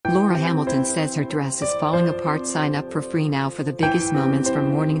Hamilton says her dress is falling apart. Sign up for free now for the biggest moments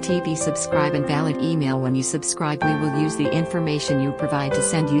from morning TV. Subscribe and valid email. When you subscribe, we will use the information you provide to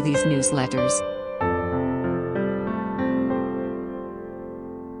send you these newsletters.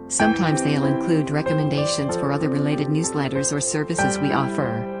 Sometimes they'll include recommendations for other related newsletters or services we offer.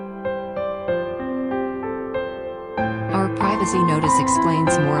 Our privacy notice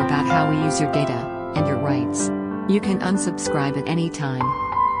explains more about how we use your data and your rights. You can unsubscribe at any time.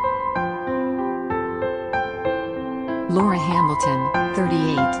 Laura Hamilton,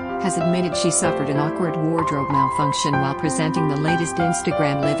 38, has admitted she suffered an awkward wardrobe malfunction while presenting the latest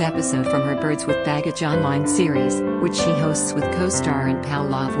Instagram Live episode from her Birds with Baggage online series, which she hosts with co-star and pal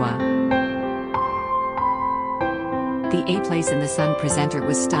Lavwa. The A Place in the Sun presenter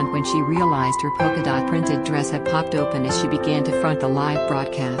was stunned when she realized her polka dot printed dress had popped open as she began to front the live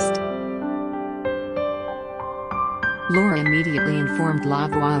broadcast. Laura immediately informed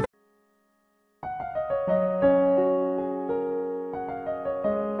Lavwa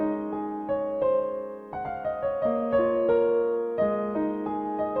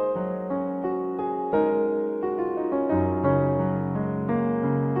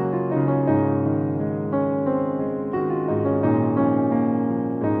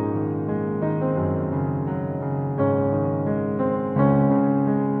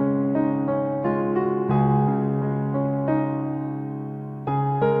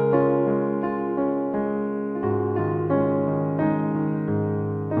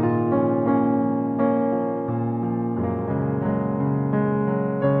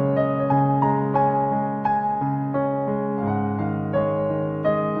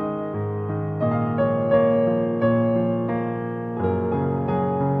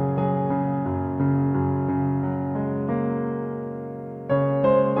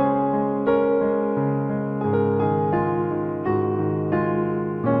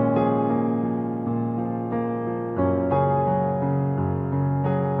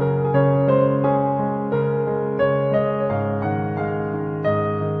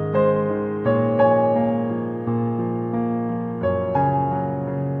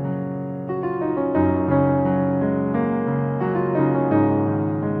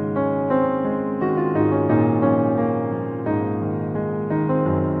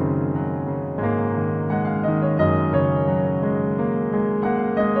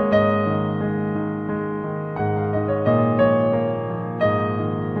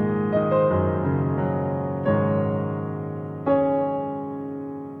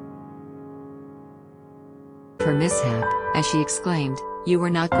of her mishap, as she exclaimed, "You are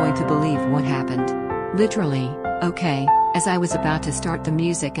not going to believe what happened. Literally, okay, as I was about to start the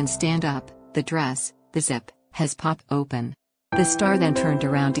music and stand up, the dress, the zip, has popped open." The star then turned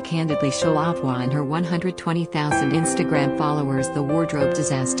around to candidly show Lavwa and her 120,000 Instagram followers the wardrobe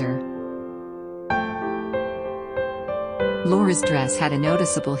disaster. Laura's dress had a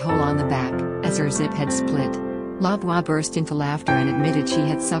noticeable hole on the back, as her zip had split. Lavwa burst into laughter and admitted she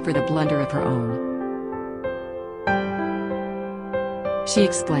had suffered a blunder of her own. She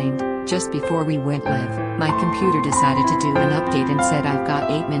explained, "Just before we went live, my computer decided to do an update and said I've got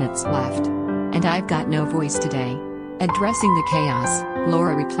 8 minutes left. And I've got no voice today." Addressing the chaos,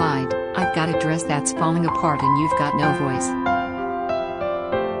 Laura replied, "I've got a dress that's falling apart and you've got no voice.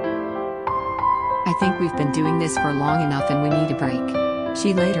 I think we've been doing this for long enough and we need a break."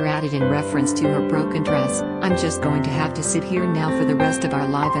 She later added in reference to her broken dress, "I'm just going to have to sit here now for the rest of our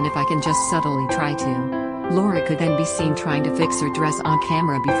live, and if I can just subtly try to." Laura could then be seen trying to fix her dress on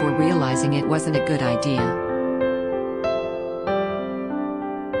camera before realizing it wasn't a good idea.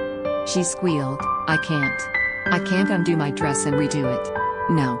 She squealed, I can't undo my dress and redo it.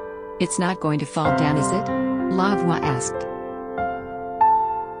 No. It's not going to fall down, is it?" Lavwa asked.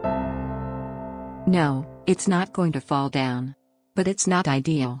 "No, it's not going to fall down. But it's not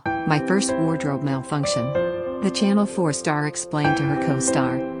ideal, my first wardrobe malfunction," the Channel 4 star explained to her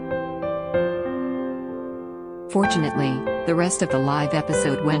co-star. Fortunately, the rest of the live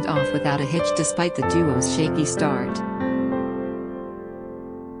episode went off without a hitch despite the duo's shaky start.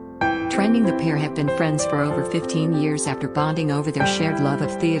 Trending, the pair have been friends for over 15 years after bonding over their shared love of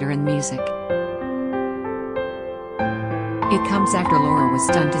theater and music. It comes after Laura was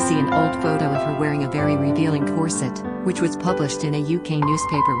stunned to see an old photo of her wearing a very revealing corset, which was published in a UK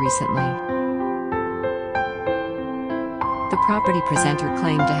newspaper recently. The property presenter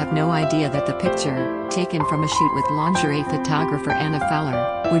claimed to have no idea that the picture, taken from a shoot with lingerie photographer Anna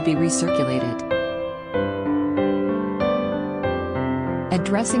Feller, would be recirculated.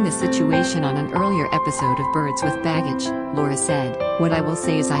 Addressing the situation on an earlier episode of Birds with Baggage, Laura said, "What I will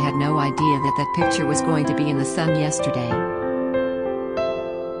say is I had no idea that that picture was going to be in the sun yesterday.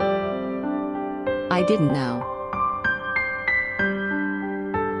 I didn't know.